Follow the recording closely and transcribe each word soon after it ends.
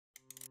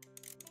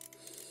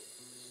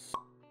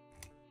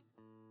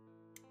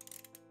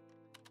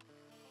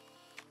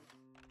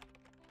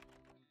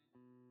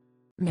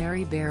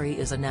Mary Berry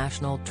is a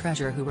national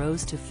treasure who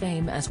rose to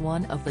fame as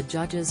one of the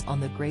judges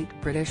on the Great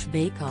British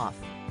Bake Off.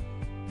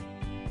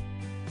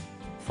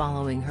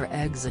 Following her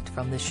exit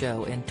from the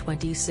show in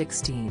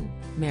 2016,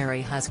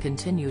 Mary has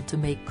continued to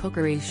make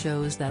cookery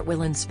shows that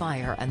will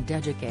inspire and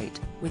educate,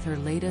 with her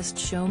latest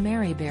show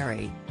Mary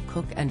Berry,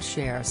 Cook and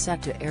Share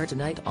set to air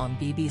tonight on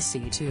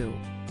BBC Two.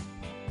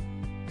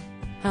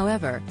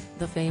 However,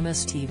 the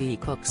famous TV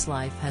cook's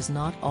life has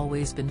not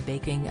always been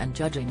baking and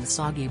judging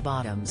soggy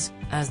bottoms,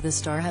 as the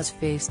star has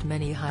faced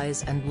many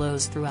highs and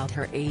lows throughout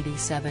her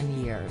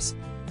 87 years.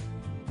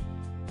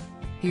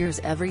 Here's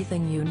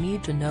everything you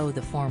need to know: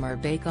 the former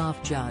Bake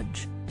Off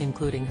judge,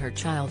 including her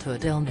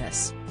childhood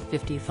illness,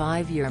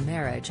 55-year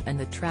marriage and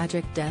the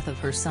tragic death of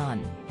her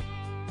son.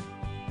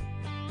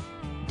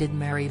 Did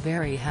Mary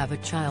Berry have a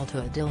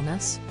childhood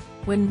illness?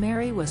 When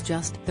Mary was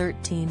just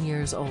 13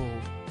 years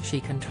old, she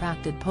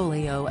contracted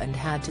polio and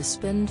had to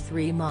spend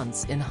 3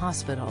 months in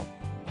hospital.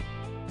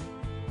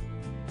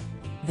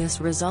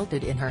 This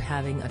resulted in her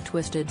having a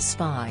twisted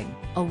spine,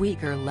 a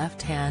weaker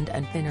left hand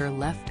and thinner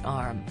left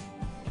arm.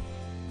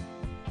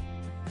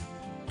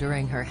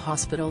 During her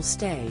hospital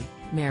stay,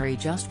 Mary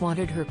just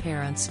wanted her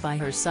parents by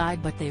her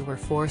side, but they were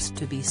forced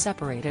to be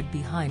separated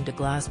behind a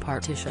glass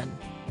partition.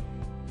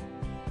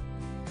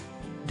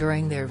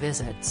 During their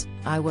visits,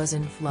 "I was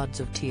in floods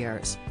of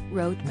tears,"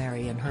 wrote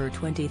Mary in her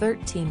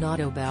 2013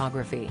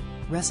 autobiography,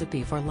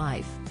 Recipe for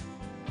Life.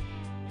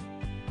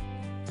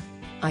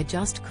 "I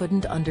just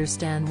couldn't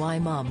understand why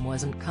Mom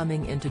wasn't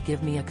coming in to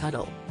give me a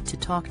cuddle, to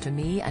talk to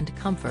me and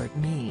comfort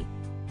me.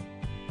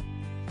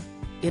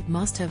 It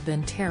must have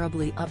been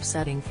terribly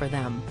upsetting for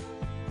them."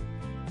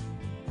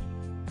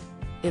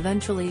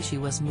 Eventually she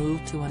was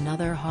moved to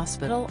another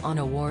hospital on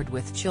a ward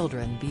with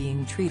children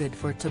being treated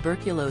for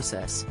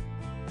tuberculosis.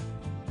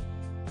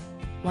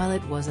 While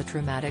it was a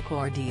traumatic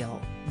ordeal,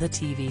 the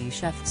TV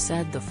chef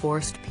said the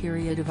forced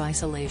period of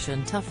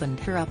isolation toughened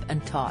her up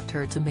and taught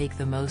her to make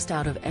the most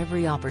out of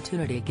every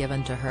opportunity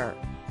given to her.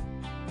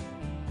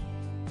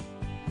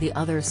 The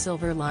other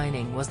silver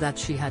lining was that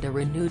she had a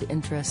renewed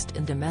interest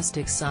in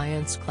domestic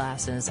science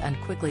classes and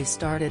quickly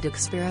started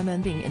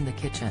experimenting in the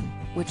kitchen,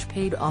 which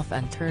paid off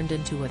and turned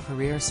into a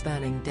career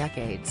spanning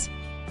decades.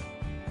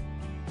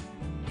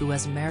 Who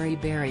was Mary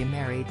Berry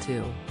married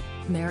to?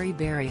 Mary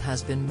Berry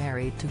has been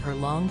married to her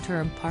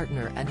long-term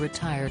partner and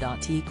retired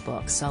antique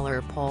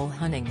bookseller Paul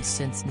Hunnings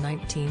since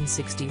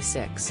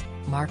 1966,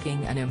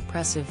 marking an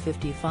impressive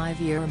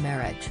 55-year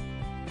marriage.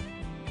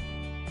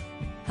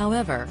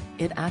 However,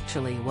 it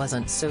actually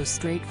wasn't so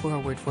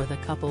straightforward for the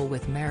couple,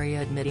 with Mary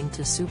admitting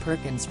to Sue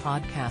Perkins'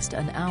 podcast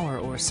an hour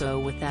or so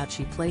with that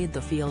she played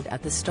the field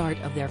at the start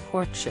of their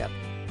courtship.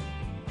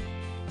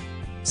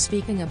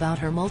 Speaking about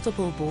her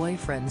multiple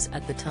boyfriends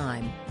at the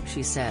time,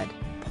 she said,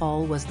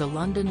 "Paul was the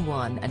London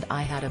one and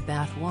I had a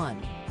Bath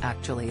one.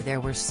 Actually there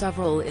were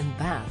several in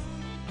Bath.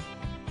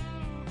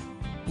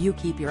 You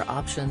keep your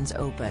options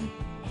open."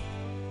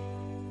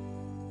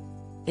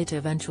 It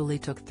eventually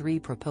took 3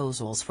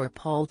 proposals for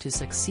Paul to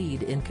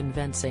succeed in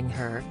convincing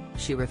her.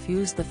 She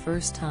refused the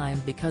first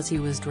time because he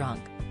was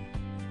drunk.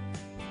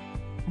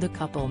 The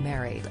couple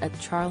married at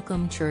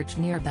Charlecombe Church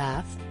near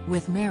Bath,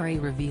 with Mary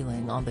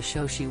revealing on the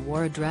show she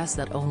wore a dress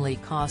that only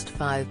cost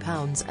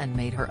 £5 and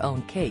made her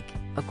own cake,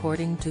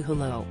 according to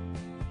Hello.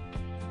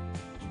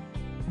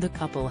 The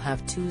couple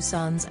have 2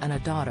 sons and a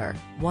daughter,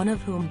 one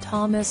of whom,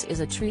 Thomas, is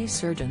a tree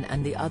surgeon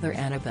and the other,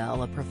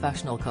 Annabelle, a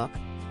professional cook.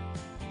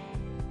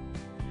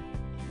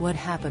 What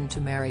happened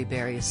to Mary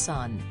Berry's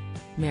son?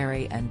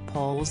 Mary and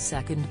Paul's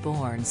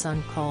second-born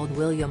son, called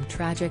William,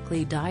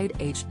 tragically died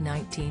aged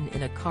 19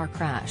 in a car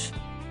crash.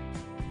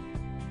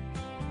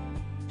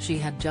 She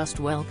had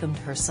just welcomed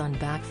her son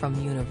back from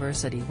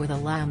university with a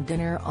lamb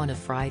dinner on a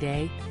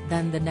Friday,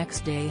 then the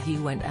next day he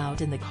went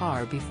out in the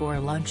car before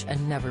lunch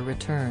and never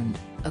returned,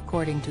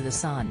 according to The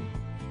Sun.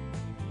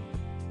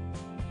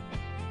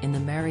 In the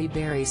Mary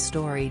Berry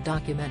Story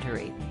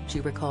documentary, she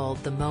recalled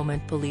the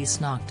moment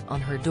police knocked on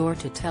her door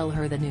to tell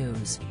her the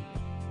news.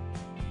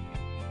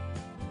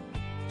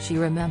 She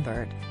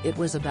remembered, it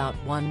was about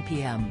 1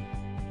 p.m.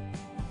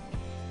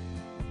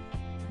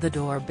 The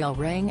doorbell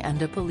rang and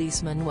a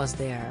policeman was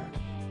there.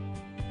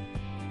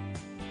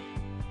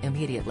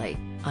 Immediately,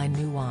 I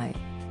knew why.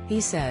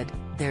 He said,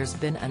 "There's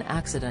been an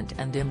accident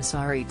and I'm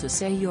sorry to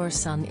say your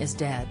son is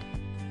dead."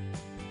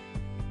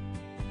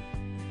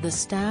 The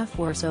staff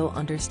were so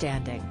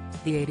understanding,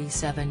 the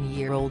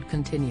 87-year-old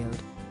continued.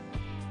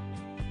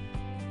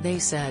 They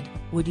said,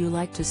 "Would you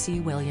like to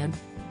see William?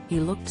 He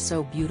looked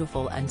so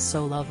beautiful and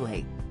so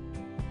lovely.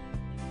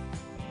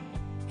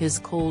 His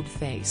cold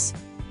face.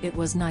 It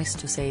was nice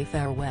to say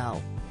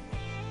farewell."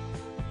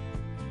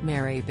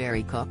 Mary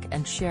Berry Cook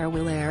and Share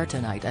will air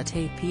tonight at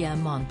 8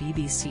 p.m. on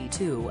BBC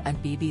Two and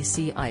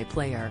BBC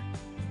iPlayer.